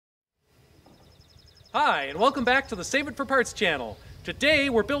Hi, and welcome back to the Save It for Parts channel. Today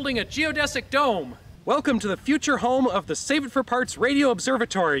we're building a geodesic dome. Welcome to the future home of the Save It for Parts Radio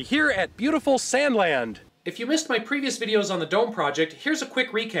Observatory here at beautiful Sandland. If you missed my previous videos on the dome project, here's a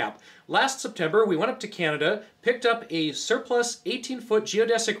quick recap. Last September we went up to Canada, picked up a surplus 18-foot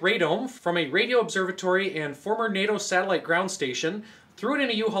geodesic radome from a radio observatory and former NATO satellite ground station, threw it in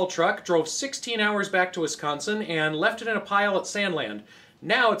a U-Haul truck, drove 16 hours back to Wisconsin, and left it in a pile at Sandland.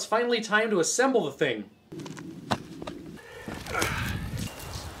 Now it's finally time to assemble the thing.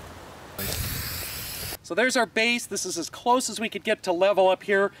 So there's our base. This is as close as we could get to level up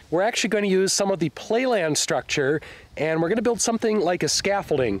here. We're actually going to use some of the playland structure, and we're going to build something like a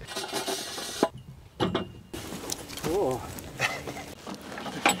scaffolding.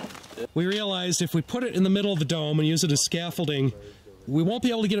 We realized if we put it in the middle of the dome and use it as scaffolding, we won't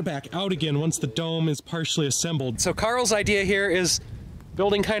be able to get it back out again once the dome is partially assembled. So Carl's idea here is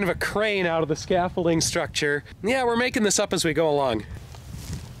building kind of a crane out of the scaffolding structure. Yeah, we're making this up as we go along.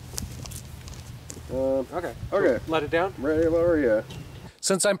 Okay. Let it down? Ready, lower, yeah.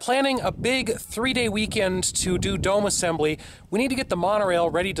 Since I'm planning a big 3-day weekend to do dome assembly, we need to get the monorail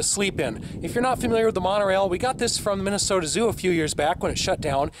ready to sleep in. If you're not familiar with the monorail, we got this from the Minnesota Zoo a few years back when it shut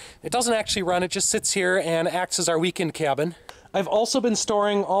down. It doesn't actually run, it just sits here and acts as our weekend cabin. I've also been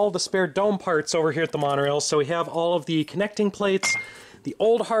storing all the spare dome parts over here at the monorail, so we have all of the connecting plates, the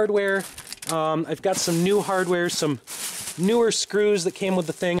old hardware. I've got some new hardware, some newer screws that came with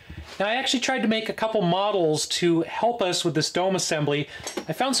the thing. Now I actually tried to make a couple models to help us with this dome assembly.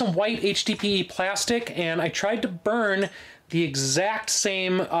 I found some white HDPE plastic and I tried to burn the exact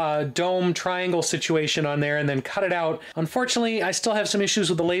same dome triangle situation on there and then cut it out. Unfortunately, I still have some issues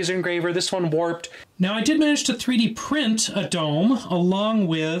with the laser engraver. This one warped. Now I did manage to 3D print a dome along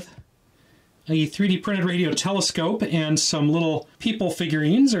with a 3D printed radio telescope and some little people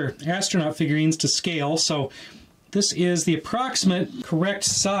figurines or astronaut figurines to scale. So this is the approximate correct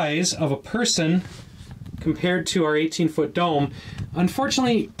size of a person compared to our 18-foot dome.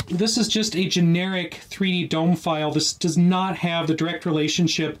 Unfortunately, this is just a generic 3D dome file. This does not have the direct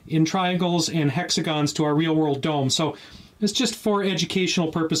relationship in triangles and hexagons to our real-world dome. So it's just for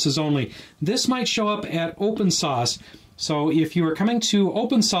educational purposes only. This might show up at Open Sauce. So if you are coming to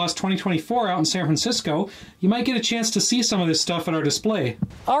Open Sauce 2024 out in San Francisco, you might get a chance to see some of this stuff at our display.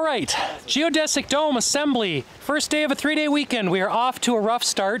 All right, geodesic dome assembly. First day of a 3-day weekend. We are off to a rough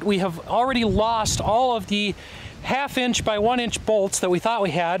start. We have already lost all of the 1/2-inch by 1-inch bolts that we thought we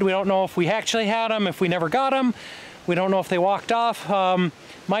had. We don't know if we actually had them, if we never got them. We don't know if they walked off.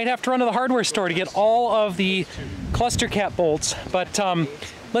 Might have to run to the hardware store to get all of the cluster cap bolts. But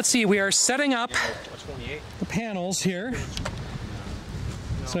let's see, we are setting up the panels here.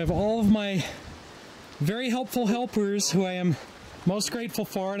 So I have all of my very helpful helpers who I am most grateful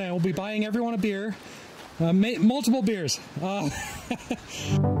for, and I will be buying everyone a beer. Multiple beers.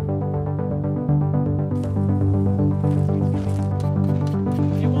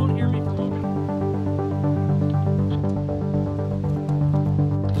 You won't hear me from over.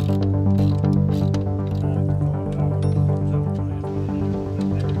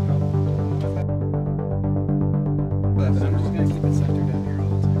 I'm just going to keep it centered down here all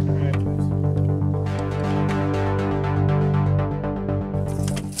the time. All right.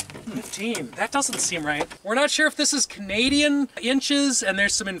 15. That doesn't seem right. We're not sure if this is Canadian inches and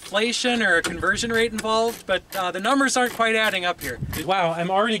there's some inflation or a conversion rate involved, but the numbers aren't quite adding up here. Wow, I'm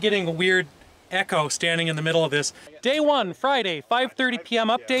already getting a weird echo standing in the middle of this. Day 1, Friday, 5:30 p.m.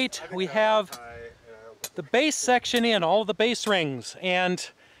 update. We have the base section in, all of the base rings, and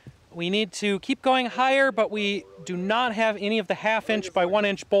we need to keep going higher, but we do not have any of the 1/2-inch by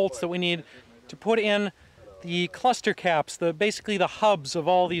 1-inch bolts that we need to put in the cluster caps, basically the hubs of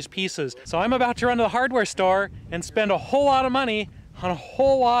all these pieces. So I'm about to run to the hardware store and spend a whole lot of money on a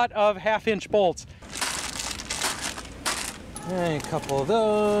whole lot of 1/2-inch bolts. A couple of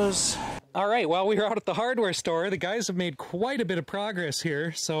those. All right, while we were out at the hardware store, the guys have made quite a bit of progress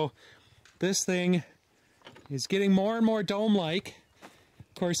here. So this thing is getting more and more dome-like.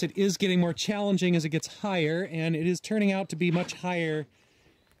 Of course, it is getting more challenging as it gets higher, and it is turning out to be much higher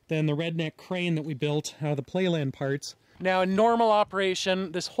than the redneck crane that we built out of the playland parts. Now, in normal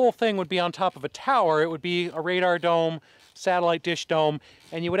operation, this whole thing would be on top of a tower. It would be a radar dome, satellite dish dome,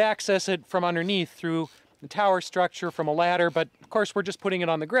 and you would access it from underneath through the tower structure from a ladder, but of course we're just putting it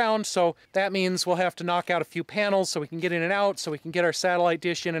on the ground, so that means we'll have to knock out a few panels so we can get in and out, so we can get our satellite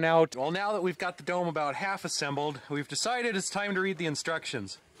dish in and out. Well, now that we've got the dome about half assembled, we've decided it's time to read the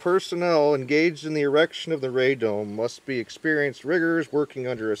instructions. Personnel engaged in the erection of the radome must be experienced riggers working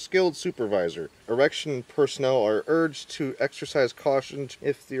under a skilled supervisor. Erection personnel are urged to exercise caution.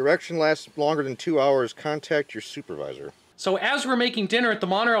 If the erection lasts longer than 2 hours, contact your supervisor. So as we're making dinner at the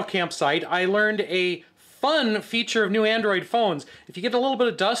monorail campsite, I learned a fun feature of new Android phones. If you get a little bit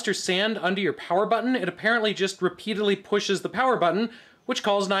of dust or sand under your power button, it apparently just repeatedly pushes the power button, which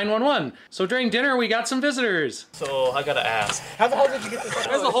calls 911. So during dinner, we got some visitors. So I gotta ask, How the hell did you get this?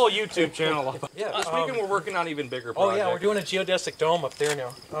 there's a whole YouTube channel. Yeah. Speaking, we're working on even bigger Oh projects. yeah, we're doing a geodesic dome up there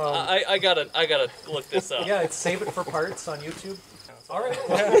now. I gotta look this up. Yeah, it's Save It for Parts on YouTube. All right.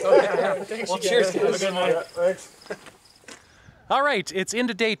 Well, cheers, guys. Thanks. All right, it's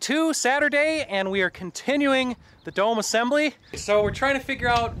into day 2, Saturday, and we are continuing the dome assembly. So we're trying to figure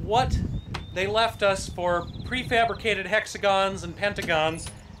out what they left us for prefabricated hexagons and pentagons.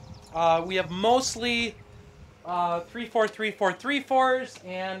 We have mostly 3-4-3-4-3-4s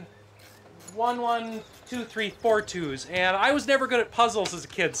and 1-1-2-3-4-2s. And I was never good at puzzles as a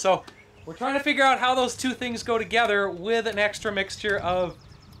kid, so we're trying to figure out how those two things go together with an extra mixture of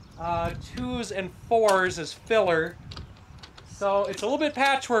 2s and 4s as filler. So it's a little bit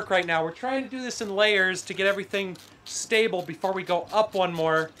patchwork right now. We're trying to do this in layers to get everything stable before we go up one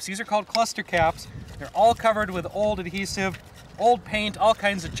more. These are called cluster caps. They're all covered with old adhesive, old paint, all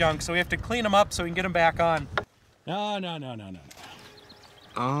kinds of junk. So we have to clean them up so we can get them back on. No.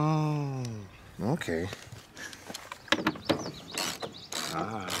 Oh, okay.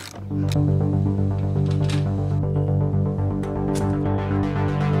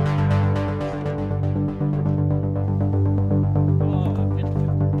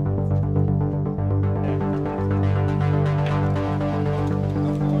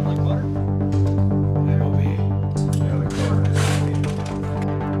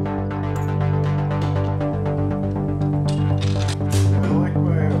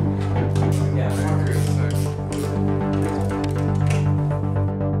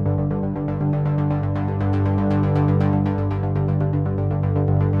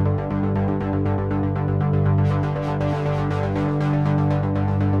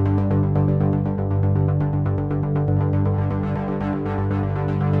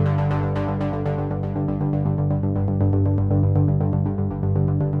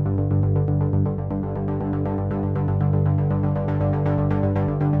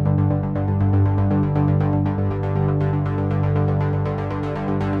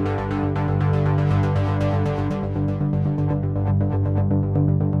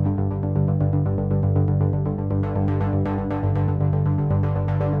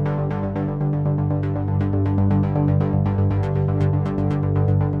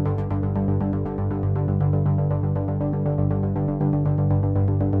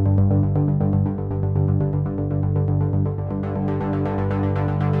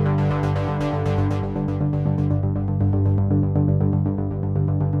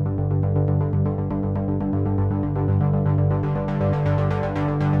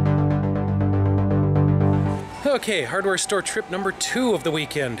 Okay, hardware store trip number 2 of the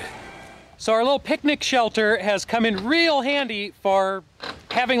weekend. So our little picnic shelter has come in real handy for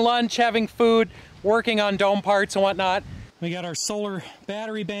having lunch, having food, working on dome parts and whatnot. We got our solar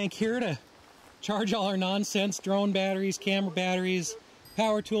battery bank here to charge all our nonsense, drone batteries, camera batteries,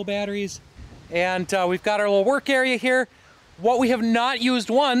 power tool batteries. And we've got our little work area here. What we have not used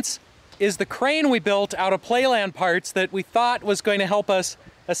once is the crane we built out of Playland parts that we thought was going to help us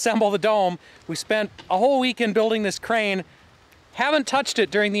assemble the dome. We spent a whole weekend building this crane, haven't touched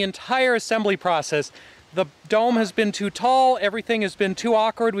it during the entire assembly process. The dome has been too tall, everything has been too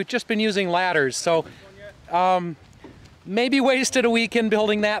awkward, we've just been using ladders. So maybe wasted a weekend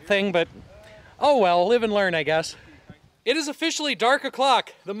building that thing, but oh well, live and learn, I guess. It is officially dark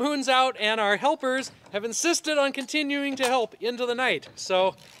o'clock. The moon's out and our helpers have insisted on continuing to help into the night.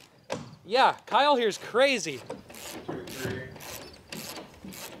 So yeah, Kyle here's crazy.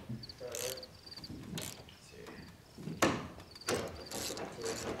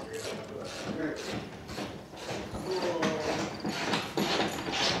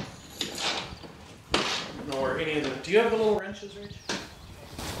 Or any of them. Do you have the little wrenches, Rich?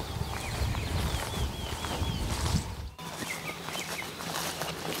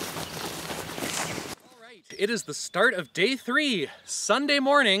 Alright, it is the start of day 3, Sunday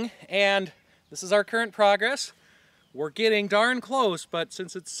morning, and this is our current progress. We're getting darn close, but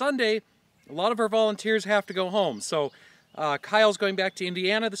since it's Sunday, a lot of our volunteers have to go home. So Kyle's going back to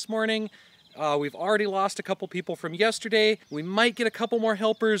Indiana this morning. We've already lost a couple people from yesterday. We might get a couple more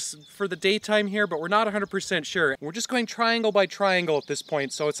helpers for the daytime here, but we're not 100% sure. We're just going triangle by triangle at this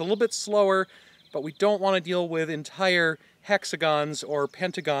point, so it's a little bit slower, but we don't want to deal with entire hexagons or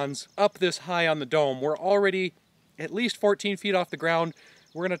pentagons up this high on the dome. We're already at least 14 feet off the ground.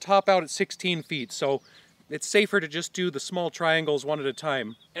 We're going to top out at 16 feet, so it's safer to just do the small triangles one at a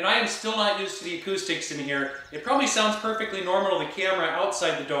time. And I am still not used to the acoustics in here. It probably sounds perfectly normal to the camera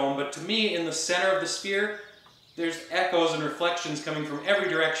outside the dome, but to me, in the center of the sphere, there's echoes and reflections coming from every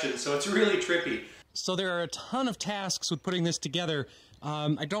direction, so it's really trippy. So there are a ton of tasks with putting this together.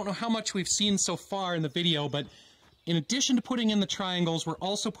 I don't know how much we've seen so far in the video, but in addition to putting in the triangles, we're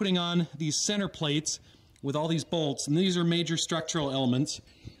also putting on these center plates with all these bolts, and these are major structural elements.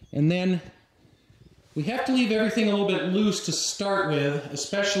 And then we have to leave everything a little bit loose to start with,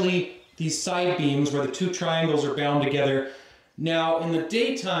 especially these side beams where the two triangles are bound together. Now, in the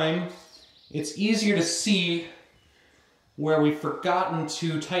daytime, it's easier to see where we've forgotten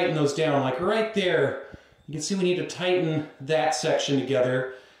to tighten those down. Like right there, you can see we need to tighten that section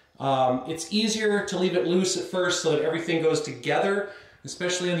together. It's easier to leave it loose at first so that everything goes together,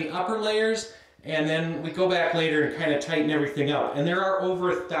 especially in the upper layers, and then we go back later and kind of tighten everything up. And there are over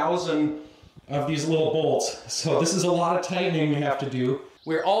 1,000 of these little bolts, so this is a lot of tightening we have to do.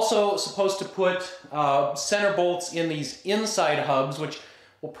 We're also supposed to put center bolts in these inside hubs, which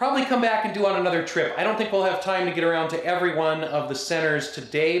we'll probably come back and do on another trip. I don't think we'll have time to get around to every one of the centers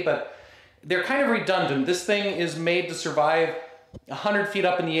today, but they're kind of redundant. This thing is made to survive 100 feet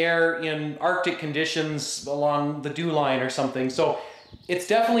up in the air in Arctic conditions along the dew line or something, so it's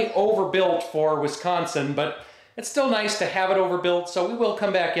definitely overbuilt for Wisconsin, but it's still nice to have it overbuilt, so we will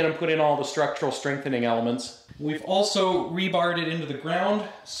come back in and put in all the structural strengthening elements. We've also rebarred it into the ground,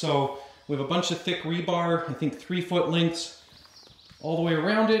 so we have a bunch of thick rebar, I think 3-foot lengths, all the way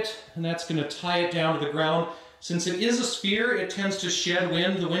around it, and that's going to tie it down to the ground. Since it is a sphere, it tends to shed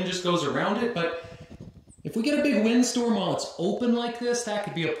wind. The wind just goes around it, but if we get a big windstorm while it's open like this, that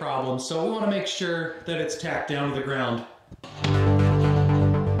could be a problem, so we want to make sure that it's tacked down to the ground.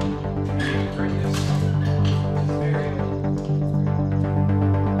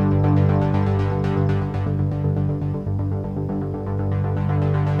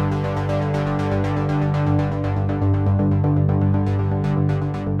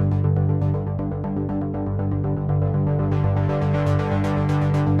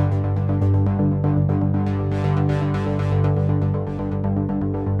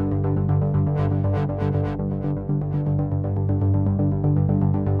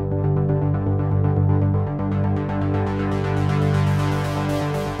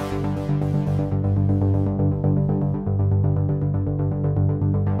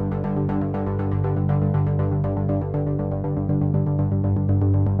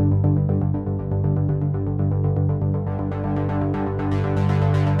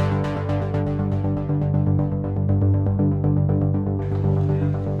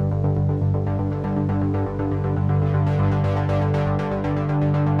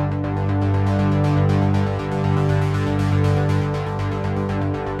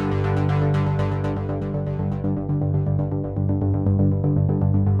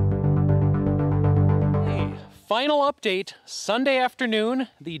 Final update, Sunday afternoon,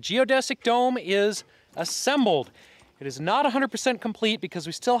 the geodesic dome is assembled. It is not 100% complete because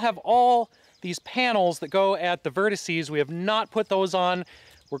we still have all these panels that go at the vertices. We have not put those on.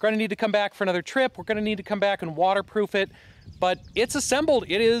 We're going to need to come back for another trip. We're going to need to come back and waterproof it, but it's assembled.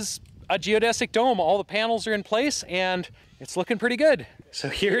 It is a geodesic dome. All the panels are in place and it's looking pretty good. So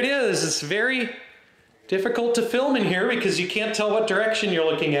here it is. It's very difficult to film in here because you can't tell what direction you're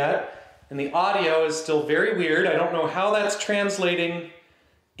looking at. And the audio is still very weird. I don't know how that's translating,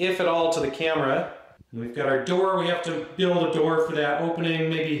 if at all, to the camera. And we've got our door. We have to build a door for that opening,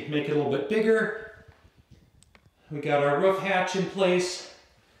 maybe make it a little bit bigger. We got our roof hatch in place.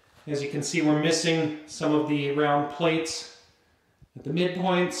 As you can see, we're missing some of the round plates at the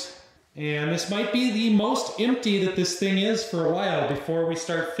midpoints. And this might be the most empty that this thing is for a while before we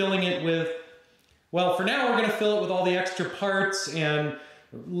start filling it with, well, for now we're going to fill it with all the extra parts and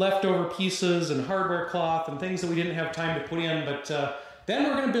leftover pieces and hardware cloth and things that we didn't have time to put in, but then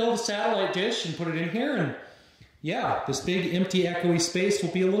we're going to build a satellite dish and put it in here, and yeah, this big empty echoey space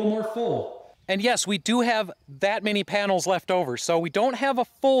will be a little more full. And yes, we do have that many panels left over, so we don't have a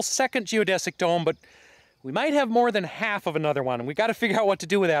full second geodesic dome, but we might have more than half of another one, and we got to figure out what to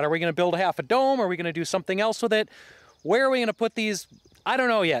do with that. Are we going to build half a dome? Are we going to do something else with it? Where are we going to put these? I don't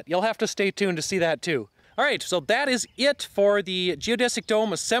know yet. You'll have to stay tuned to see that too. All right, so that is it for the Geodesic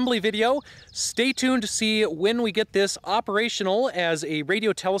Dome assembly video. Stay tuned to see when we get this operational as a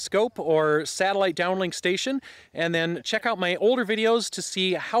radio telescope or satellite downlink station, and then check out my older videos to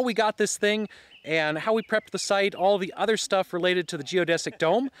see how we got this thing and how we prepped the site, all the other stuff related to the Geodesic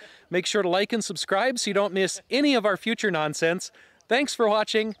Dome. Make sure to like and subscribe so you don't miss any of our future nonsense. Thanks for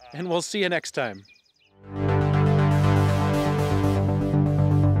watching, and we'll see you next time.